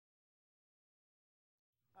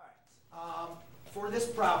for this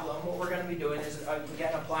problem, what we're going to be doing is,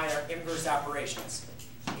 again, applying our inverse operations.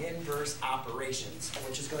 Inverse operations,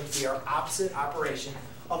 which is going to be our opposite operation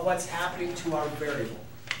of what's happening to our variable.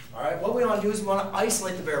 All right, what we want to do is we want to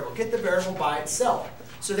isolate the variable, get the variable by itself.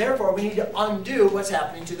 So therefore, we need to undo what's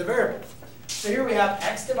happening to the variable. So here we have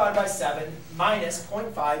x divided by 7 minus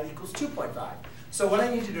 0.5 equals 2.5. So what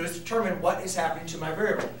I need to do is determine what is happening to my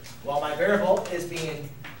variable. Well, my variable is being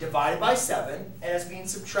divided by 7, and it's being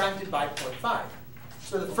subtracted by 0.5.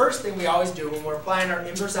 So the first thing we always do when we're applying our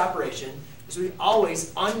inverse operation is we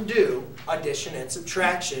always undo addition and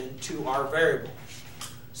subtraction to our variable.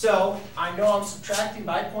 So I know I'm subtracting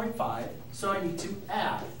by 0.5, so I need to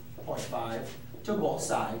add 0.5 to both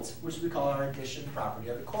sides, which we call our addition property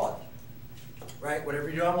of equality. Right? Whatever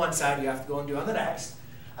you do on one side, you have to go and do on the next.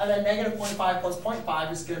 And then negative 0.5 plus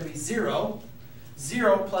 0.5 is going to be 0.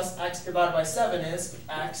 0 plus x divided by 7 is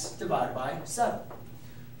x divided by 7.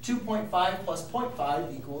 2.5 plus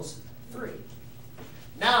 0.5 equals 3.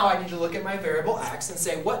 Now I need to look at my variable x and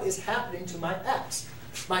say, what is happening to my x?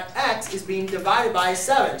 My x is being divided by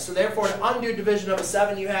 7. So therefore, to undo division of a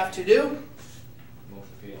 7, you have to do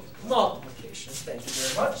multiplication. Thank you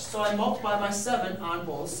very much. So I multiply my 7 on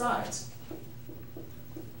both sides.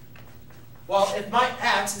 Well, if my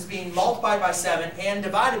x is being multiplied by 7 and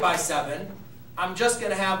divided by 7, I'm just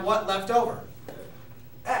going to have what left over?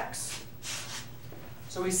 X.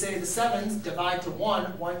 So we say the 7s divide to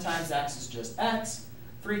 1. 1 times x is just x.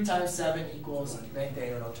 3 times 7 equals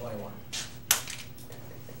 21.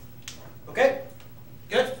 Okay?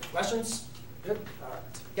 Good? Questions? Good? All right.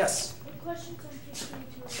 Yes? What questions on page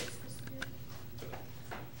 22 are we supposed to do?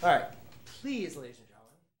 All right. Please, ladies